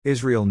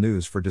Israel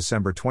News for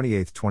December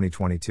 28,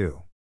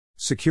 2022.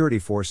 Security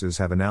forces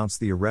have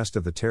announced the arrest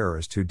of the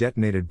terrorist who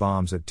detonated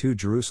bombs at 2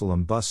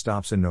 Jerusalem bus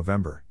stops in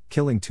November,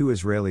 killing 2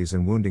 Israelis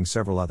and wounding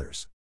several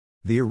others.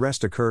 The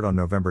arrest occurred on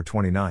November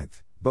 29,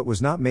 but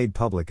was not made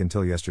public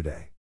until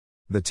yesterday.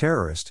 The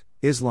terrorist,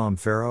 Islam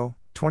Pharaoh,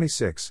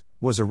 26,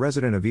 was a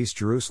resident of East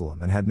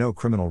Jerusalem and had no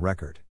criminal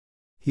record.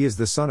 He is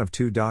the son of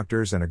 2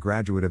 doctors and a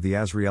graduate of the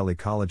Azrieli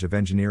College of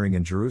Engineering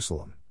in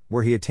Jerusalem,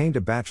 where he attained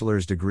a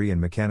bachelor's degree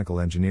in mechanical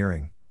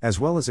engineering, as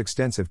well as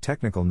extensive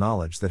technical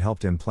knowledge that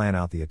helped him plan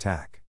out the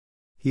attack.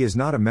 He is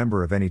not a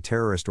member of any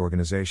terrorist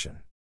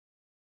organization.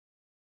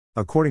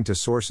 According to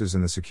sources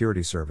in the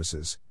security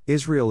services,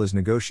 Israel is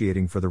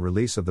negotiating for the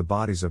release of the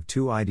bodies of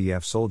 2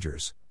 IDF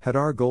soldiers,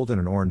 Hadar Golden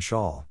and Oren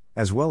Shaul,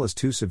 as well as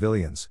 2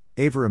 civilians,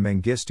 Avram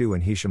Mengistu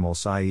and Hisham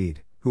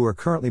al-Said, who are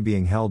currently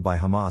being held by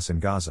Hamas in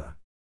Gaza.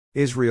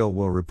 Israel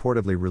will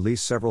reportedly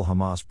release several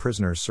Hamas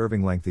prisoners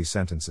serving lengthy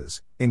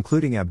sentences,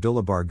 including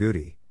Abdullah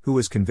Barghouti, who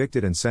was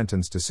convicted and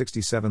sentenced to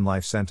 67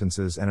 life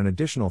sentences and an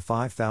additional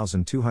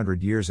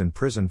 5,200 years in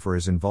prison for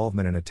his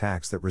involvement in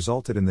attacks that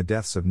resulted in the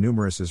deaths of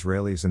numerous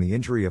Israelis and the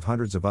injury of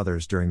hundreds of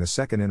others during the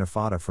Second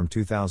Intifada from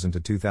 2000 to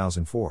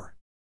 2004.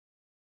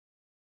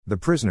 The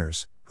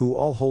prisoners, who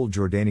all hold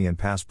Jordanian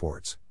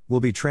passports, will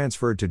be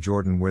transferred to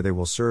Jordan, where they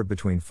will serve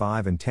between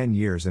 5 and 10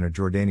 years in a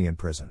Jordanian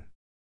prison.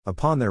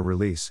 Upon their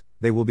release,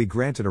 they will be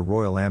granted a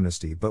royal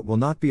amnesty but will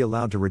not be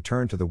allowed to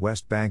return to the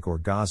West Bank or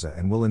Gaza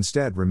and will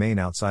instead remain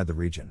outside the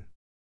region.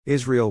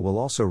 Israel will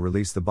also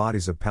release the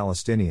bodies of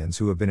Palestinians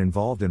who have been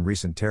involved in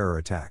recent terror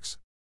attacks.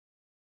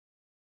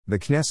 The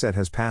Knesset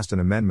has passed an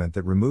amendment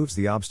that removes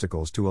the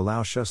obstacles to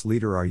allow Shas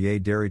leader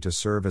Aryeh Deri to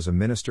serve as a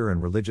minister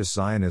and religious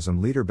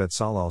Zionism leader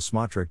Betzalel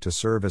Smotrich to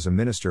serve as a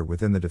minister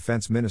within the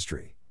Defense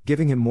Ministry,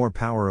 giving him more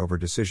power over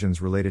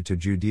decisions related to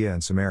Judea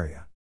and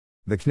Samaria.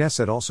 The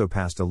Knesset also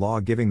passed a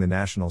law giving the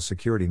National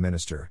Security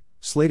Minister,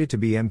 slated to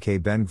be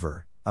MK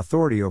Ben-Gvir,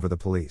 authority over the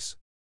police.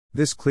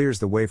 This clears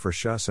the way for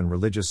Shas and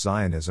religious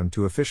Zionism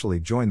to officially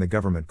join the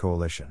government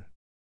coalition.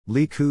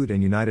 Likud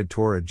and United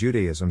Torah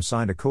Judaism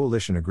signed a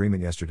coalition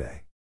agreement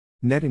yesterday.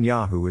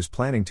 Netanyahu is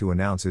planning to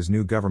announce his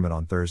new government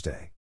on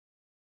Thursday.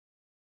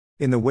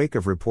 In the wake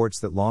of reports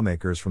that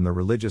lawmakers from the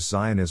Religious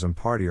Zionism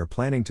Party are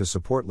planning to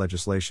support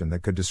legislation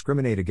that could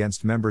discriminate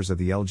against members of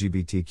the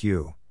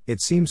LGBTQ, it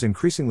seems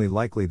increasingly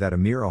likely that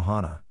Amir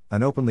Ohana,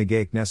 an openly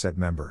gay Knesset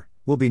member,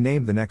 will be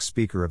named the next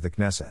Speaker of the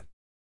Knesset.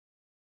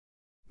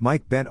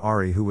 Mike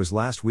Ben-Ari, who was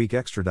last week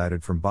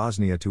extradited from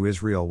Bosnia to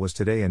Israel, was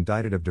today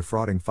indicted of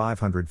defrauding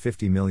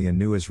 550 million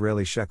new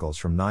Israeli shekels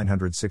from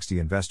 960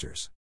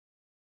 investors.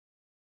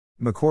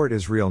 Makor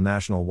Israel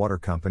National Water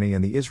Company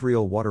and the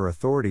Israel Water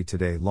Authority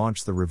today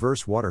launched the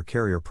Reverse Water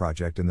Carrier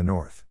Project in the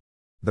north.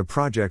 The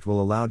project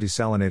will allow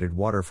desalinated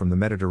water from the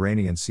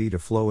Mediterranean Sea to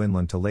flow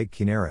inland to Lake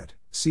Kinneret,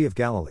 Sea of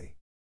Galilee.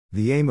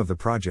 The aim of the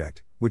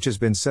project, which has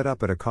been set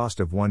up at a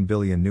cost of 1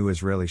 billion new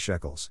Israeli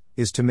shekels,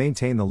 is to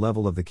maintain the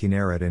level of the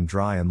Kinneret in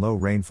dry and low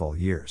rainfall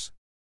years.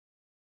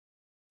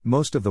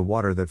 Most of the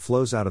water that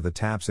flows out of the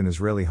taps in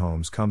Israeli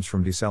homes comes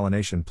from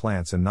desalination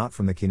plants and not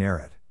from the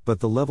Kinneret, but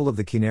the level of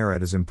the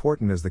Kinneret is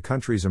important as the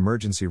country's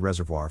emergency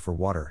reservoir for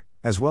water,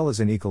 as well as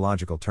in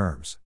ecological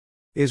terms.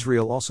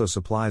 Israel also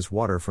supplies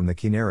water from the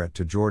Kinneret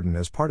to Jordan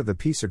as part of the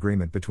peace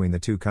agreement between the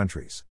two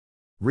countries.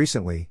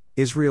 Recently,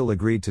 Israel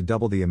agreed to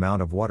double the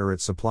amount of water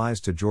it supplies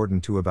to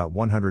Jordan to about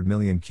 100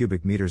 million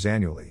cubic meters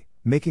annually,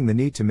 making the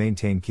need to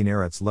maintain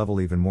Kinneret's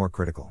level even more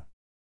critical.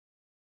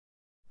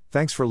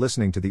 Thanks for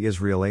listening to the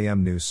Israel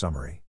AM News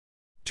Summary.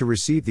 To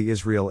receive the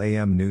Israel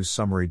AM News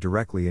Summary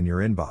directly in your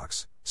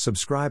inbox,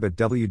 subscribe at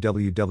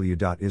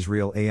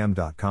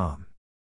www.israelam.com.